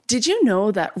Did you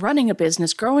know that running a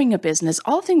business, growing a business,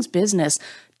 all things business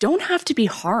don't have to be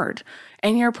hard?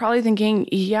 And you're probably thinking,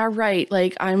 yeah, right.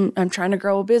 Like I'm trying to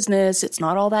grow a business. It's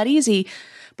not all that easy.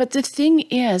 But the thing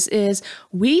is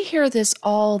we hear this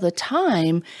all the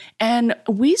time and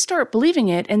we start believing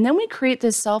it. And then we create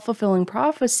this self-fulfilling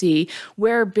prophecy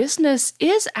where business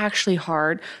is actually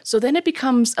hard. So then it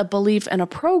becomes a belief and a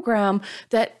program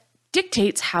that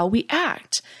dictates how we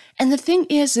act. And the thing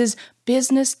is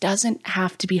business doesn't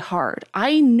have to be hard.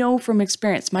 I know from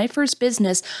experience, my first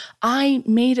business, I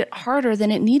made it harder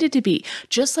than it needed to be.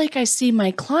 Just like I see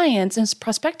my clients and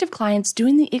prospective clients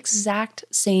doing the exact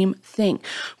same thing.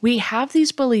 We have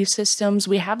these belief systems,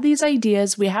 we have these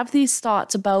ideas, we have these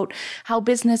thoughts about how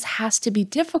business has to be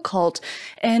difficult.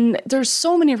 And there's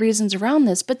so many reasons around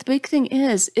this, but the big thing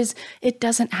is it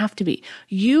doesn't have to be.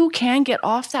 You can get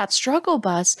off that struggle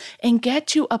bus and get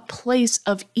to a place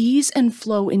of ease and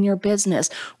flow in your business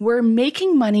where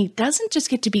making money doesn't just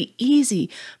get to be easy,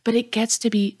 but it gets to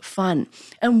be fun.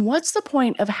 And what's the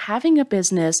point of having a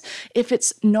business if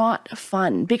it's not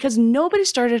fun? Because nobody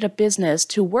started a business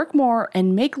to work more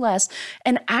and make less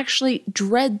and actually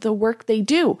dread the work they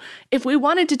do. If we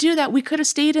wanted to do that, we could have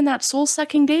stayed in that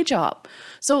soul-sucking day job.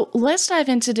 So let's dive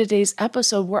into today's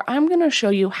episode where I'm going to show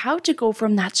you how to go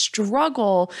from that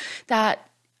struggle, that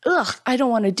I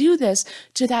don't want to do this,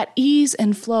 to that ease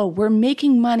and flow. We're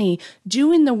making money,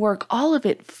 doing the work, all of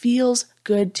it feels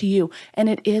good to you, and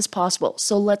it is possible.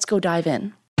 So let's go dive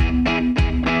in.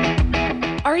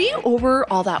 Are you over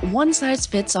all that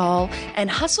one-size-fits-all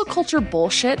and hustle culture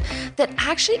bullshit that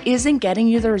actually isn't getting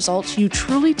you the results you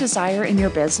truly desire in your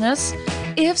business?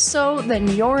 If so, then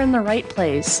you're in the right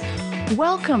place.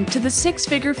 Welcome to the Six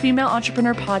Figure Female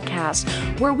Entrepreneur Podcast,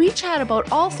 where we chat about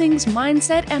all things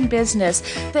mindset and business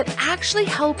that actually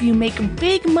help you make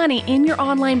big money in your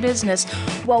online business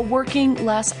while working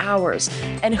less hours.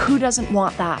 And who doesn't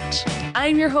want that?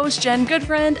 I'm your host, Jen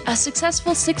Goodfriend, a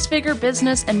successful six-figure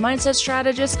business and mindset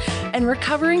strategist and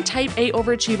recovering type A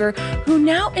overachiever who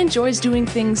now enjoys doing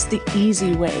things the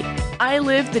easy way. I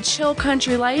live the chill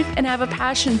country life and have a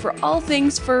passion for all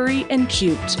things furry and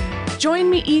cute.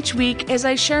 Join me each week as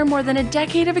I share more than a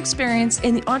decade of experience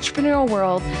in the entrepreneurial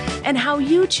world and how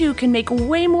you too can make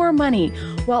way more money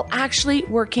while actually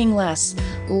working less.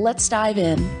 Let's dive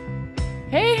in.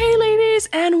 Hey ladies,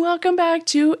 and welcome back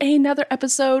to another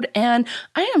episode. And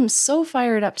I am so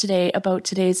fired up today about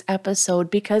today's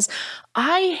episode because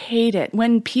I hate it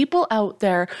when people out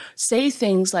there say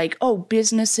things like, oh,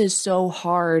 business is so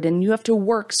hard and you have to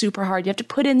work super hard. You have to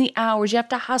put in the hours, you have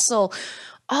to hustle.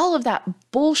 All of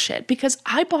that bullshit, because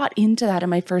I bought into that in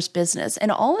my first business,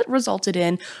 and all it resulted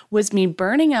in was me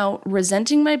burning out,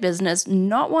 resenting my business,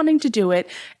 not wanting to do it,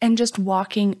 and just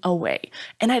walking away.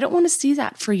 And I don't want to see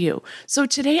that for you. So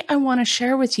today I want to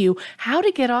share with you how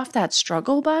to get off that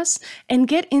struggle bus and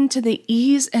get into the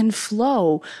ease and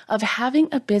flow of having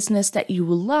a business that you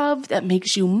love, that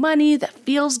makes you money, that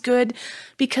feels good,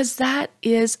 because that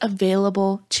is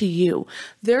available to you.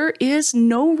 There is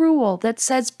no rule that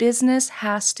says business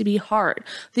has to be hard.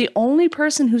 The only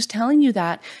person who's telling you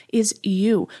that is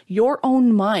you, your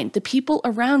own mind, the people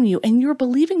around you, and you're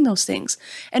believing those things.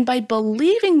 And by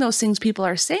believing those things people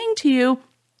are saying to you,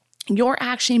 you're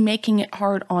actually making it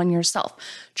hard on yourself.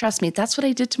 Trust me, that's what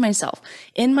I did to myself.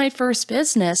 In my first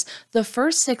business, the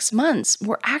first 6 months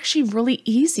were actually really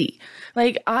easy.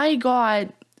 Like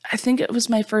I think it was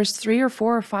my first 3 or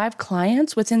 4 or 5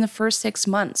 clients within the first 6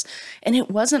 months. And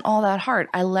it wasn't all that hard.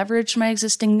 I leveraged my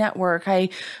existing network. I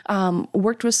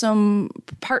worked with some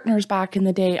partners back in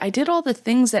the day. I did all the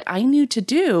things that I knew to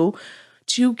do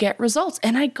to get results.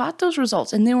 And I got those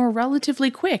results and they were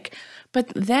relatively quick.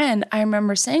 But then I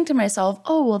remember saying to myself,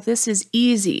 oh, well, this is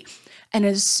easy. And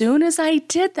as soon as I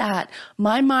did that,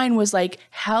 my mind was like,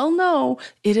 hell no,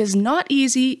 it is not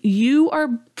easy. You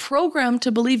are programmed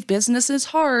to believe business is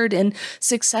hard and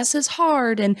success is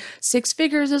hard and 6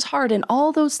 figures is hard and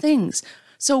all those things.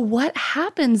 So what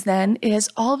happens then is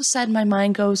all of a sudden my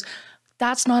mind goes,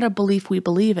 that's not a belief we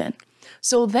believe in.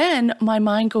 So then my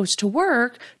mind goes to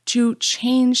work to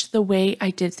change the way I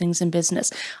did things in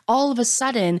business. All of a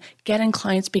sudden, getting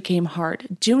clients became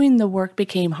hard. Doing the work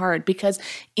became hard because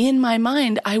in my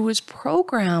mind, I was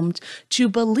programmed to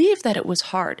believe that it was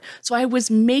hard. So I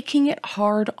was making it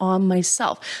hard on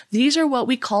myself. These are what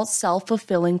we call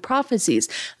self-fulfilling prophecies.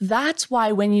 That's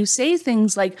why when you say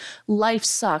things like life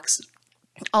sucks,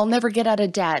 I'll never get out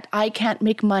of debt. I can't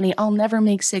make money. I'll never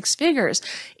make six figures.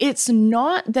 It's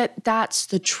not that that's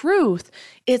the truth.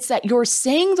 It's that you're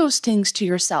saying those things to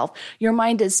yourself. Your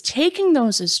mind is taking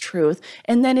those as truth,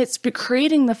 and then it's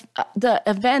creating the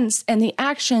events and the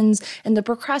actions and the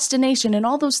procrastination and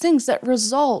all those things that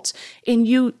result in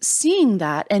you seeing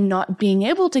that and not being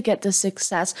able to get the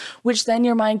success, which then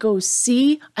your mind goes,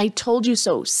 see, I told you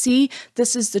so. See,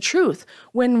 this is the truth.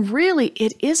 When really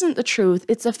it isn't the truth.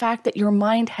 It's the fact that your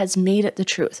mind has made it the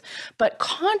truth. But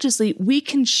consciously, we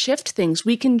can shift things.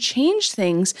 We can change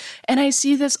things. And I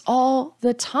see this all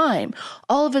the time.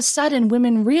 All of a sudden,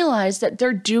 women realize that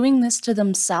they're doing this to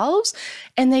themselves,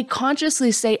 and they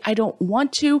consciously say, I don't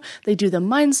want to. They do the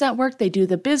mindset work, they do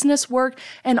the business work,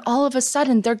 and all of a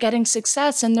sudden they're getting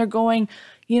success, and they're going,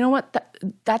 you know what,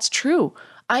 that's true.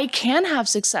 I can have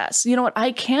success. You know what?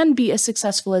 I can be as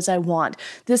successful as I want.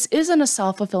 This isn't a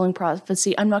self-fulfilling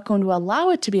prophecy. I'm not going to allow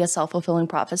it to be a self-fulfilling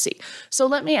prophecy. So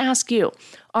let me ask you,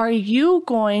 are you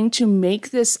going to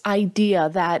make this idea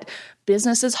that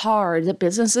business is hard, that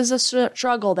business is a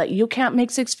struggle, that you can't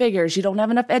make six figures, you don't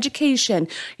have enough education,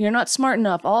 you're not smart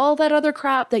enough, all that other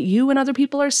crap that you and other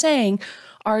people are saying,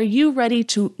 are you ready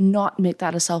to not make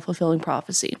that a self-fulfilling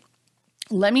prophecy?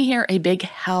 Let me hear a big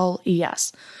hell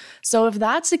yes. So if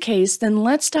that's the case, then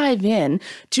let's dive in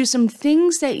to some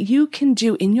things that you can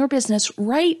do in your business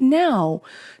right now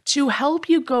to help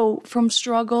you go from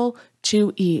struggle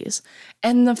to ease.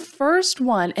 And the first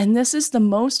one, and this is the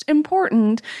most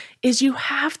important, is you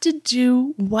have to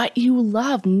do what you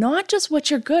love, not just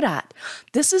what you're good at.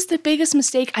 This is the biggest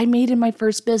mistake I made in my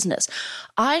first business.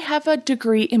 I have a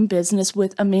degree in business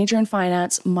with a major in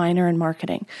finance, minor in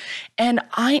marketing. And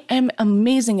I am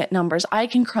amazing at numbers. I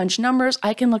can crunch numbers.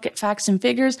 I can look at facts and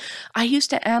figures. I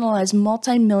used to analyze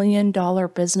multi-million-dollar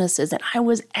businesses, and I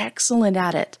was excellent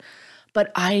at it. But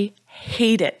I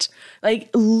hate it. Like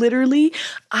literally,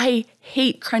 I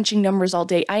hate crunching numbers all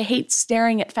day. I hate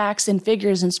staring at facts and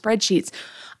figures and spreadsheets.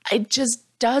 It just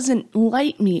doesn't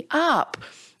light me up.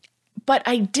 But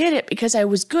I did it because I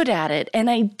was good at it. And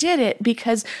I did it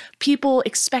because people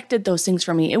expected those things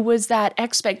from me. It was that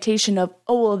expectation of,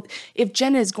 oh, well, if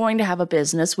Jen is going to have a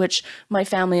business, which my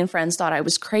family and friends thought I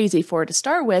was crazy for to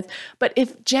start with, but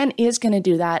if Jen is going to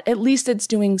do that, at least it's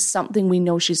doing something we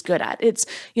know she's good at. It's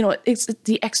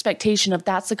the expectation of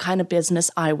that's the kind of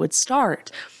business I would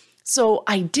start. So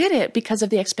I did it because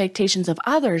of the expectations of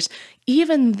others,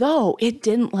 even though it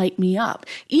didn't light me up.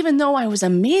 Even though I was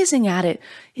amazing at it,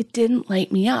 it didn't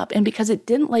light me up. And because it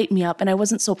didn't light me up and I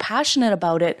wasn't so passionate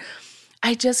about it,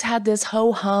 I just had this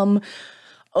ho-hum,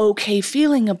 okay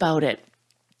feeling about it.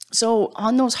 So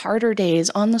on those harder days,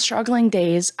 on the struggling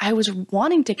days, I was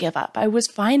wanting to give up. I was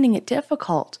finding it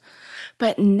difficult.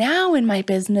 But now in my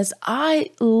business, I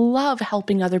love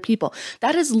helping other people.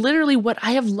 That is literally what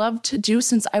I have loved to do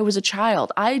since I was a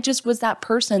child. I just was that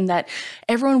person that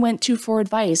everyone went to for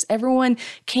advice. Everyone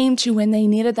came to when they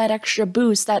needed that extra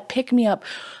boost, that pick me up.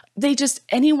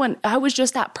 I was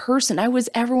just that person. I was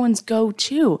everyone's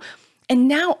go-to. And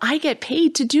now I get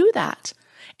paid to do that.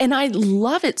 And I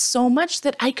love it so much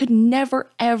that I could never,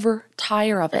 ever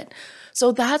tire of it.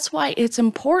 So that's why it's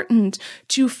important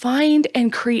to find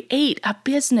and create a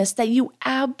business that you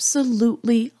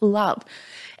absolutely love.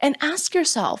 And ask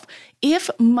yourself, if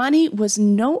money was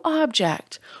no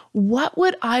object, what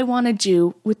would I want to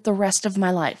do with the rest of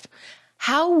my life?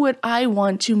 How would I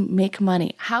want to make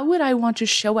money? How would I want to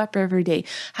show up every day?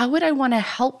 How would I want to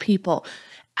help people?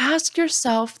 Ask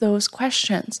yourself those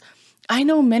questions. I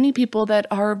know many people that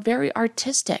are very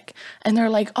artistic and they're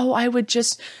like, oh, I would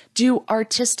just do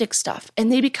artistic stuff. And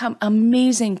they become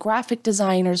amazing graphic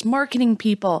designers, marketing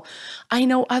people. I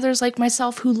know others like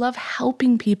myself who love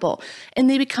helping people and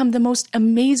they become the most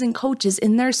amazing coaches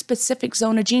in their specific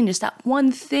zone of genius, that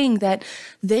one thing that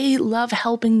they love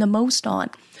helping the most on.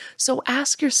 So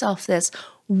ask yourself this.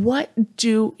 What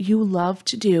do you love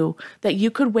to do that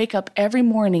you could wake up every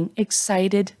morning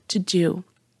excited to do?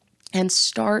 And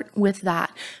start with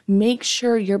that. Make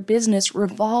sure your business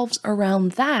revolves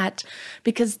around that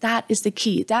because that is the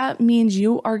key. That means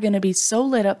you are going to be so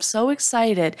lit up, so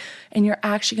excited, and you're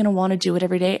actually going to want to do it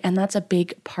every day. And that's a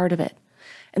big part of it.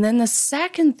 And then the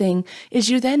second thing is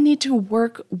you then need to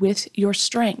work with your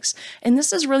strengths. And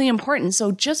this is really important.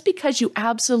 So just because you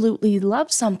absolutely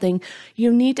love something,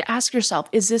 you need to ask yourself,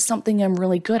 is this something I'm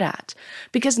really good at?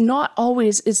 Because not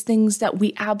always is things that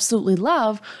we absolutely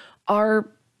love our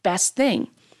best thing.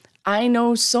 I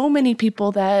know so many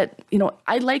people that,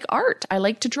 I like art. I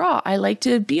like to draw. I like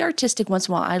to be artistic once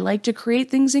in a while. I like to create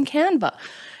things in Canva.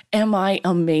 Am I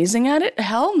amazing at it?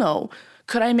 Hell no.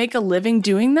 Could I make a living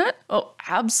doing that? Oh,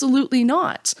 absolutely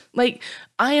not. Like,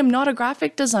 I am not a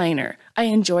graphic designer. I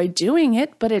enjoy doing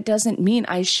it, but it doesn't mean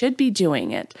I should be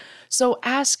doing it. So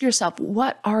ask yourself,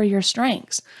 what are your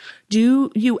strengths? Do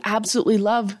you absolutely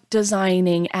love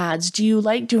designing ads? Do you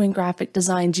like doing graphic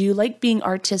design? Do you like being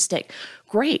artistic?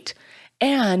 Great.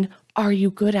 And are you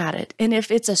good at it? And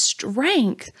if it's a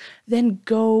strength, then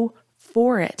go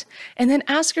for it. And then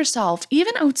ask yourself,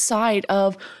 even outside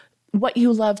of what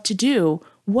you love to do,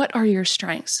 what are your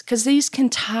strengths? Because these can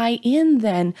tie in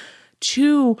then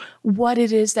to what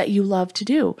it is that you love to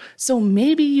do. So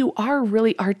maybe you are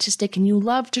really artistic and you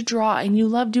love to draw and you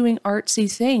love doing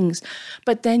artsy things,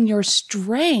 but then your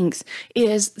strength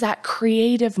is that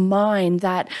creative mind,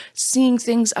 that seeing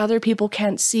things other people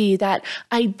can't see, that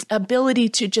ability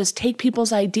to just take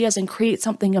people's ideas and create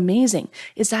something amazing.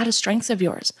 Is that a strength of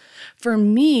yours? For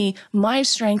me, my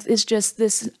strength is just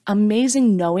this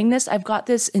amazing knowingness. I've got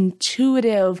this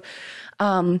intuitive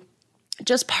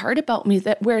just part about me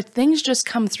that where things just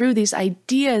come through, these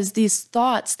ideas, these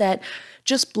thoughts that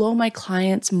just blow my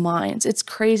clients' minds. It's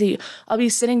crazy. I'll be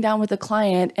sitting down with a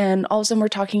client and all of a sudden we're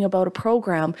talking about a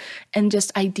program and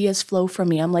just ideas flow from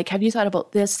me. I'm like, have you thought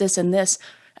about this, this, and this?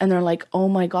 And they're like, oh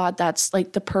my God, that's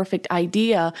like the perfect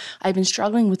idea. I've been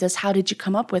struggling with this. How did you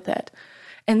come up with it?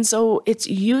 And so it's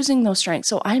using those strengths.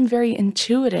 So I'm very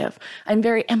intuitive. I'm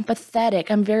very empathetic.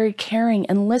 I'm very caring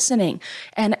and listening.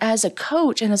 And as a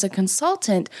coach and as a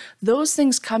consultant, those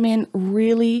things come in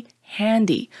really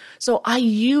handy. So I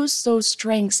use those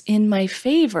strengths in my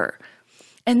favor.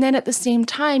 And then at the same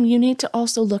time, you need to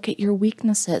also look at your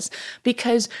weaknesses,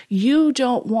 because you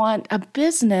don't want a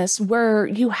business where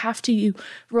you have to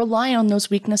rely on those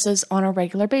weaknesses on a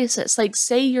regular basis. Like,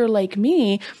 say you're like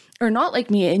me, or not like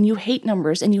me, and you hate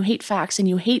numbers and you hate facts and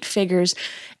you hate figures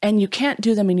and you can't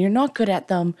do them and you're not good at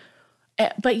them,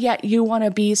 but yet you want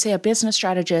to be, say, a business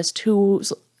strategist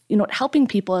who's helping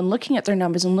people and looking at their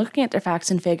numbers and looking at their facts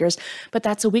and figures, but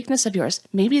that's a weakness of yours.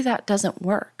 Maybe that doesn't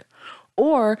work.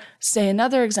 Or say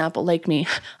another example, like me,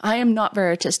 I am not very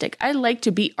artistic. I like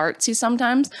to be artsy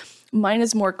sometimes. Mine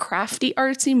is more crafty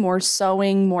artsy, more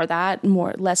sewing, more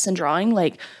less than drawing.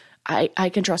 Like, I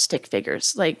can draw stick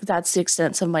figures. Like, that's the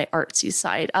extent of my artsy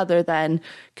side other than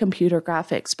computer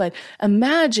graphics. But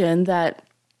imagine that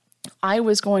I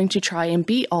was going to try and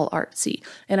be all artsy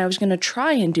and I was going to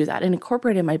try and do that and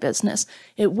incorporate it in my business.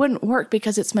 It wouldn't work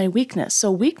because it's my weakness.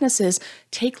 So weaknesses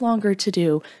take longer to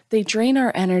do. They drain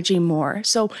our energy more.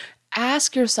 So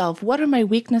ask yourself, what are my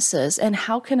weaknesses and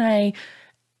how can I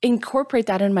incorporate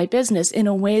that in my business in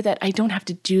a way that I don't have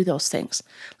to do those things?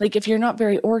 Like, if you're not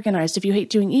very organized, if you hate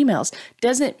doing emails,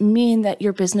 doesn't mean that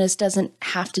your business doesn't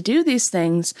have to do these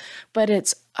things, but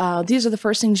these are the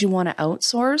first things you want to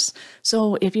outsource.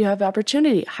 So if you have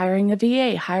opportunity, hiring a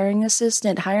VA, hiring an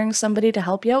assistant, hiring somebody to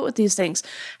help you out with these things,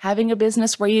 having a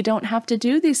business where you don't have to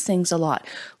do these things a lot,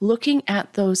 looking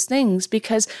at those things,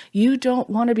 because you don't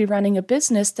want to be running a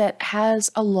business that has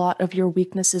a lot of your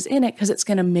weaknesses in it, because it's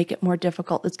going to make it more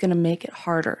difficult. It's going to make it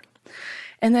harder.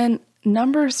 And then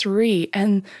number 3,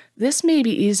 and this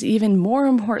maybe is even more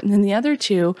important than the other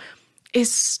two, is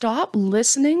stop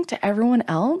listening to everyone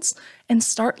else and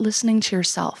start listening to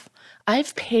yourself.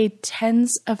 I've paid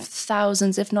tens of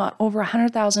thousands, if not over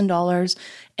 $100,000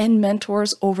 in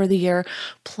mentors over the year,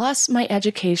 plus my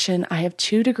education. I have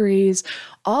 2 degrees,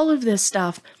 all of this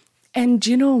stuff. And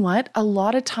do you know what? A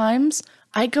lot of times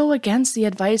I go against the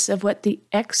advice of what the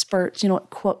experts,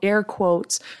 air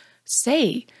quotes,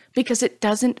 say, because it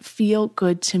doesn't feel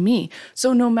good to me.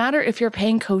 So no matter if you're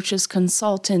paying coaches,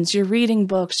 consultants, you're reading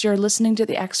books, you're listening to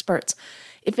the experts,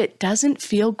 if it doesn't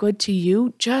feel good to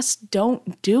you, just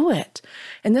don't do it.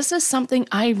 And this is something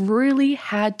I really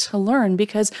had to learn,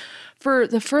 because for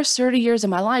the first 30 years of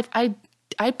my life,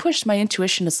 I pushed my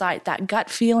intuition aside, that gut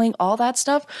feeling, all that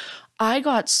stuff. I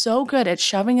got so good at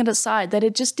shoving it aside that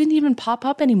it just didn't even pop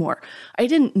up anymore. I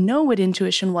didn't know what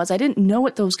intuition was. I didn't know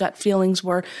what those gut feelings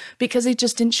were, because they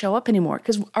just didn't show up anymore.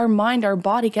 Because our mind, our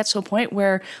body gets to a point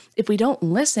where if we don't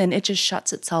listen, it just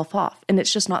shuts itself off and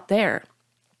it's just not there.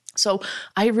 So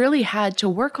I really had to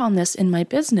work on this in my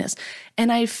business.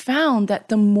 And I found that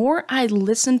the more I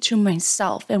listened to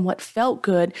myself and what felt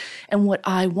good and what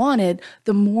I wanted,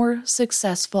 the more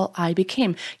successful I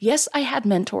became. Yes, I had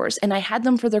mentors and I had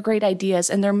them for their great ideas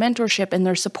and their mentorship and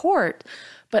their support.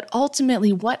 But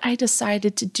ultimately, what I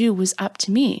decided to do was up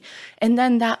to me. And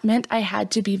then that meant I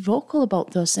had to be vocal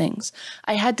about those things.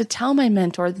 I had to tell my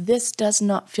mentor, this does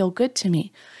not feel good to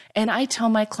me. And I tell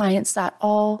my clients that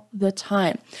all the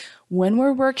time. When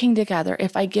we're working together,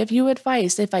 if I give you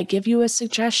advice, if I give you a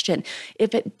suggestion,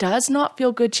 if it does not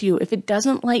feel good to you, if it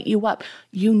doesn't light you up,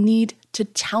 you need to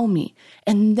tell me.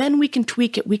 And then we can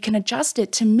tweak it. We can adjust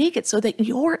it to make it so that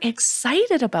you're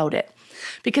excited about it.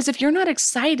 Because if you're not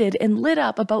excited and lit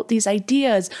up about these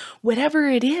ideas, whatever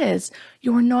it is,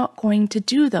 you're not going to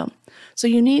do them. So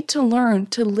you need to learn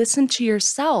to listen to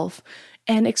yourself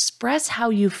and express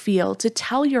how you feel, to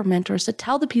tell your mentors, to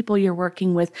tell the people you're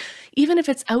working with, even if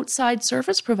it's outside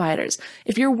service providers.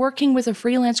 If you're working with a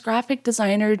freelance graphic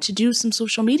designer to do some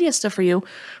social media stuff for you,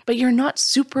 but you're not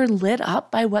super lit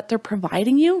up by what they're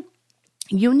providing you,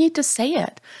 you need to say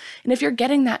it. And if you're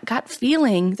getting that gut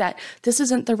feeling that this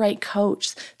isn't the right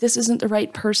coach, this isn't the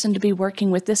right person to be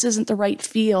working with, this isn't the right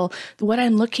feel, what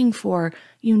I'm looking for,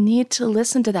 you need to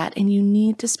listen to that and you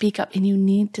need to speak up and you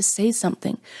need to say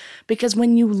something. Because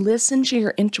when you listen to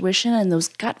your intuition and those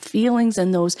gut feelings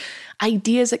and those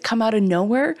ideas that come out of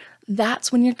nowhere,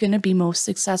 that's when you're going to be most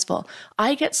successful.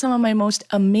 I get some of my most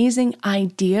amazing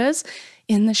ideas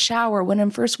in the shower, when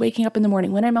I'm first waking up in the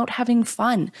morning, when I'm out having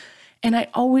fun. And I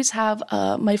always have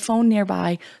my phone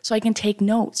nearby so I can take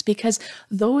notes, because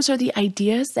those are the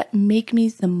ideas that make me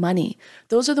the money.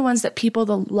 Those are the ones that people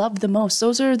love the most.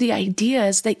 Those are the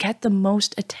ideas that get the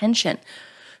most attention.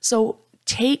 So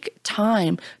take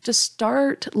time to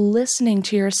start listening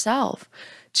to yourself,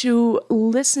 to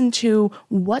listen to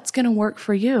what's going to work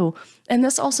for you. And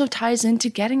this also ties into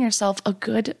getting yourself a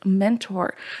good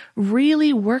mentor.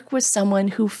 Really work with someone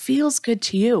who feels good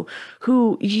to you,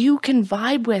 who you can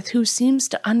vibe with, who seems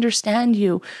to understand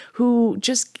you, who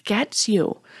just gets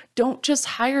you. Don't just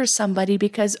hire somebody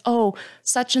because, oh,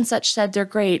 such and such said they're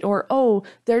great, or, oh,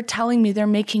 they're telling me they're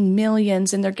making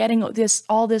millions and they're getting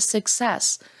all this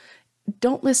success.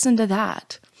 Don't listen to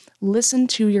that. Listen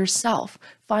to yourself.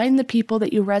 Find the people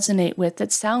that you resonate with,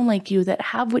 that sound like you, that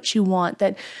have what you want,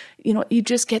 that, you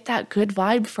just get that good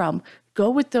vibe from. Go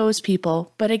with those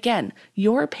people. But again,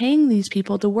 you're paying these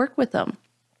people to work with them.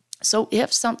 So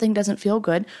if something doesn't feel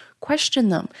good, question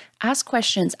them. Ask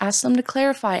questions. Ask them to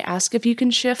clarify. Ask if you can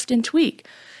shift and tweak.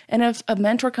 And if a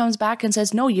mentor comes back and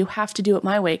says, no, you have to do it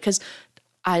my way, because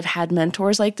I've had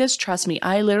mentors like this. Trust me,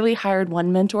 I literally hired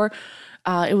one mentor.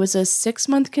 It was a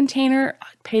 6-month container,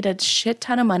 paid a shit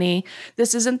ton of money.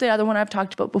 This isn't the other one I've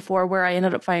talked about before where I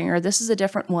ended up firing her. This is a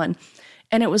different one.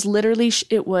 And it was literally,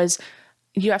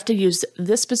 you have to use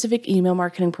this specific email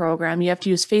marketing program. You have to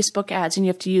use Facebook ads, and you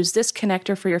have to use this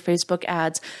connector for your Facebook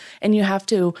ads. And you have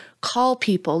to call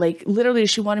people. Like literally,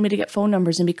 she wanted me to get phone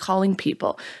numbers and be calling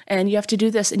people. And you have to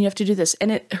do this and you have to do this.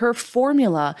 And her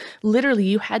formula, literally,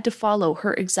 you had to follow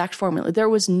her exact formula. There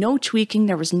was no tweaking.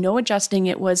 There was no adjusting.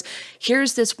 It was,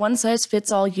 here's this one size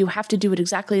fits all. You have to do it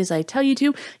exactly as I tell you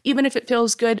to. Even if it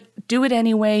feels good, do it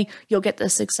anyway. You'll get the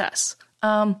success.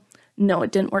 No,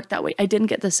 it didn't work that way. I didn't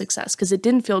get the success because it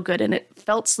didn't feel good and it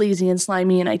felt sleazy and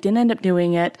slimy and I didn't end up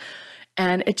doing it.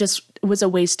 And it just was a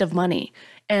waste of money.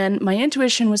 And my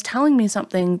intuition was telling me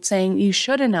something, saying you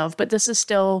shouldn't have, but this is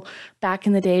still back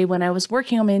in the day when I was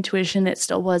working on my intuition. It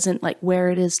still wasn't like where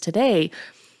it is today.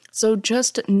 So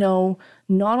just know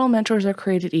not all mentors are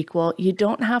created equal. You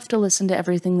don't have to listen to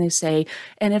everything they say.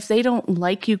 And if they don't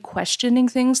like you questioning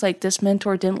things, like this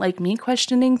mentor didn't like me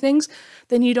questioning things,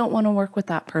 then you don't want to work with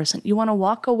that person. You want to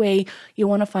walk away. You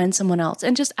want to find someone else.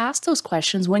 And just ask those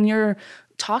questions when you're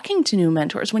talking to new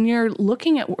mentors, when you're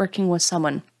looking at working with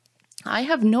someone. I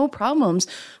have no problems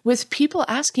with people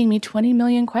asking me 20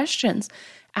 million questions.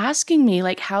 Asking me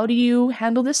like, how do you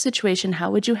handle this situation?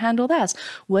 How would you handle this?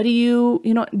 What do you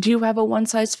have a one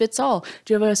size fits all?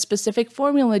 Do you have a specific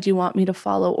formula do you want me to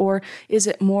follow? Or is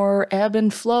it more ebb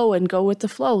and flow and go with the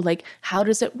flow? Like, how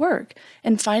does it work?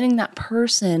 And finding that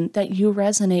person that you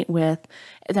resonate with,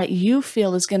 that you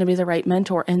feel is going to be the right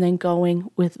mentor, and then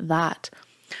going with that.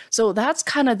 So that's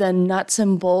kind of the nuts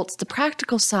and bolts, the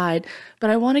practical side, but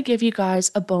I want to give you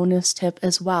guys a bonus tip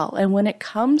as well. And when it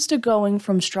comes to going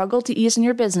from struggle to ease in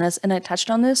your business, and I touched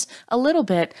on this a little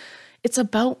bit, it's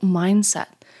about mindset,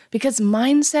 because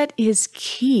mindset is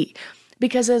key.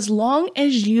 Because as long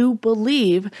as you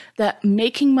believe that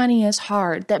making money is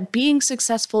hard, that being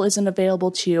successful isn't available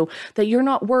to you, that you're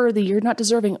not worthy, you're not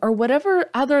deserving, or whatever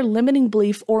other limiting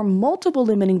belief or multiple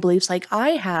limiting beliefs like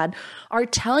I had are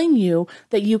telling you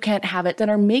that you can't have it, that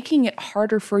are making it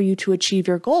harder for you to achieve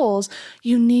your goals,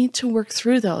 you need to work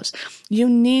through those. You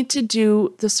need to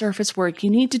do the surface work. You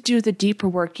need to do the deeper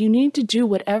work. You need to do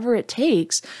whatever it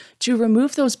takes to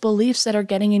remove those beliefs that are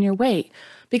getting in your way.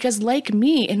 Because like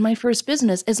me in my first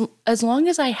business, as long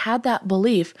as I had that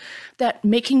belief that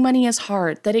making money is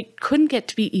hard, that it couldn't get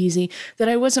to be easy, that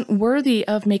I wasn't worthy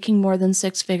of making more than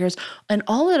 6 figures, and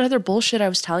all that other bullshit I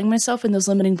was telling myself in those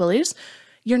limiting beliefs,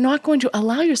 you're not going to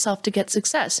allow yourself to get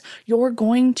success. You're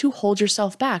going to hold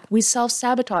yourself back. We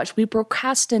self-sabotage, we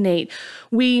procrastinate,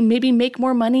 we maybe make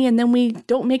more money and then we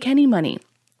don't make any money.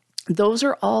 Those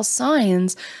are all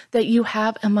signs that you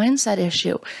have a mindset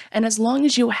issue. And as long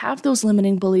as you have those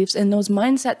limiting beliefs and those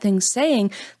mindset things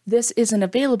saying, this isn't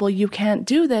available, you can't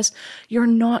do this, you're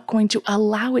not going to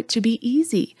allow it to be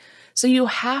easy. So you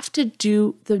have to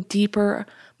do the deeper,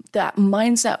 that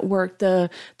mindset work, the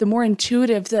more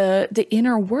intuitive, the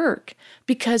inner work,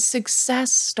 because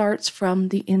success starts from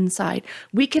the inside.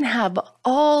 We can have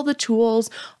all the tools,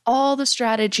 all the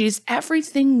strategies,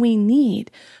 everything we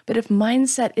need. But if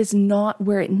mindset is not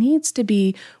where it needs to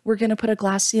be, we're going to put a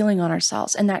glass ceiling on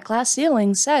ourselves. And that glass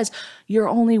ceiling says you're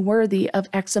only worthy of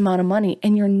X amount of money,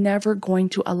 and you're never going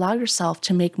to allow yourself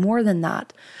to make more than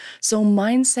that. So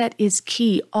mindset is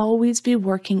key. Always be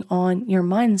working on your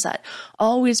mindset.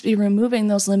 Always be removing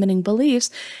those limiting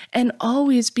beliefs and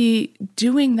always be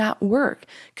doing that work,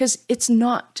 because it's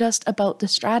not just about the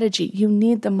strategy. You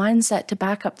need the mindset to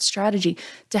back up the strategy,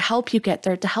 to help you get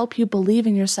there, to help you believe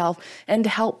in yourself, and to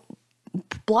help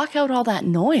block out all that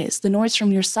noise, the noise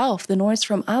from yourself, the noise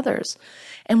from others.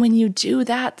 And when you do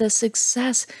that, the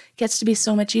success gets to be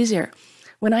so much easier.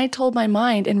 When I told my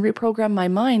mind and reprogrammed my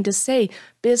mind to say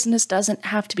business doesn't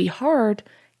have to be hard,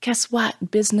 guess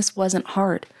what? Business wasn't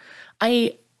hard.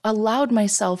 I allowed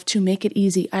myself to make it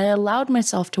easy. I allowed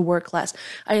myself to work less.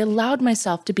 I allowed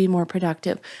myself to be more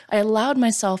productive. I allowed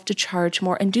myself to charge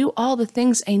more and do all the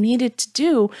things I needed to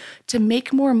do to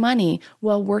make more money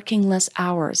while working less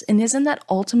hours. And isn't that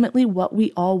ultimately what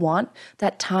we all want?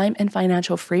 That time and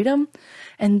financial freedom?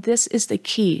 And this is the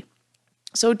key.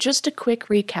 So just a quick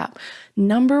recap.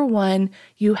 Number one,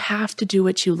 you have to do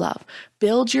what you love.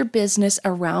 Build your business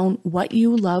around what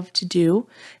you love to do.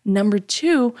 Number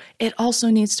two, it also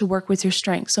needs to work with your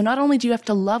strengths. So not only do you have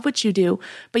to love what you do,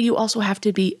 but you also have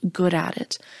to be good at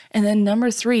it. And then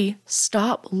number three,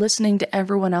 stop listening to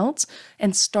everyone else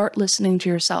and start listening to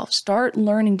yourself. Start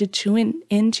learning to tune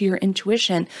into your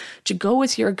intuition, to go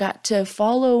with your gut, to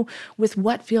follow with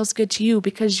what feels good to you,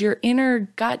 because your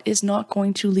inner gut is not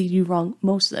going to lead you wrong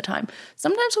most of the time.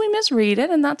 Sometimes we misread it,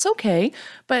 and that's okay,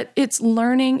 but it's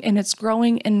learning and it's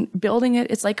growing and building it.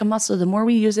 It's like a muscle. The more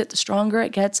we use it, the stronger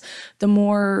it gets, the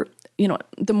more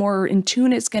in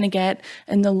tune it's going to get,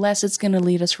 and the less it's going to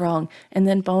lead us wrong. And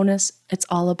then bonus, it's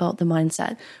all about the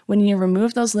mindset. When you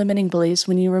remove those limiting beliefs,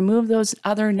 when you remove those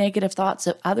other negative thoughts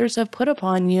that others have put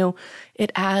upon you,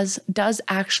 it does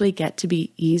actually get to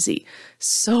be easy.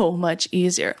 So much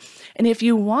easier. And if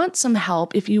you want some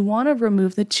help, if you want to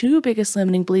remove the two biggest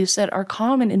limiting beliefs that are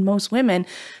common in most women,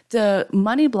 the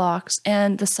money blocks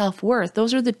and the self-worth,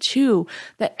 those are the two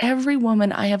that every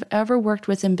woman I have ever worked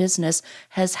with in business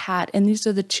has had. And these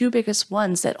are the two biggest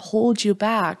ones that hold you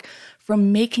back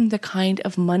from making the kind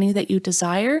of money that you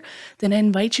desire. Then I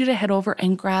invite you to head over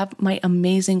and grab my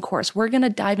amazing course. We're going to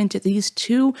dive into these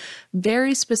two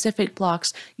very specific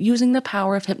blocks using the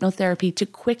power of hypnotherapy to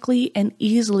quickly and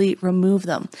easily remove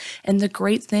them. And the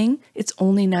great thing, it's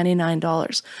only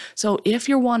 $99. So if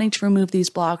you're wanting to remove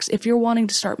these blocks, if you're wanting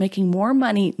to start making more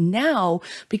money now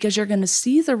because you're going to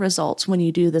see the results when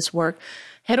you do this work,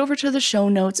 head over to the show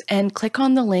notes and click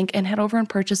on the link and head over and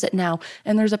purchase it now.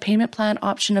 And there's a payment plan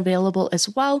option available as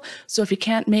well. So if you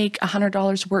can't make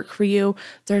 $100 work for you,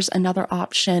 there's another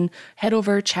option. Head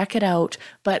over, check it out.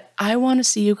 But I want to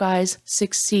see you guys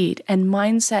succeed. And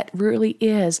mindset really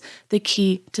is the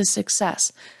key to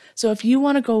success. So if you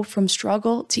want to go from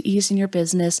struggle to ease in your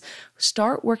business,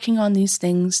 start working on these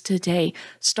things today.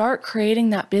 Start creating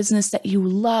that business that you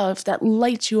love, that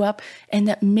lights you up, and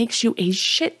that makes you a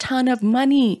shit ton of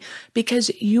money, because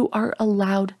you are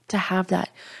allowed to have that.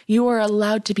 You are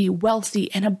allowed to be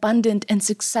wealthy and abundant and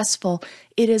successful.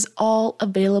 It is all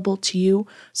available to you.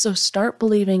 So start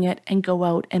believing it and go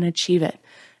out and achieve it.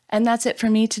 And that's it for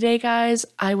me today, guys.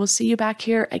 I will see you back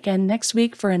here again next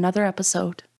week for another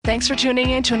episode. Thanks for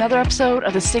tuning in to another episode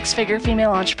of the Six Figure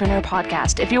Female Entrepreneur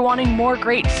Podcast. If you're wanting more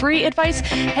great free advice,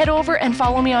 head over and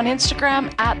follow me on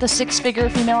Instagram at the Six Figure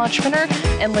Female Entrepreneur,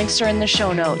 and links are in the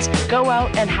show notes. Go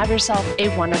out and have yourself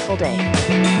a wonderful day.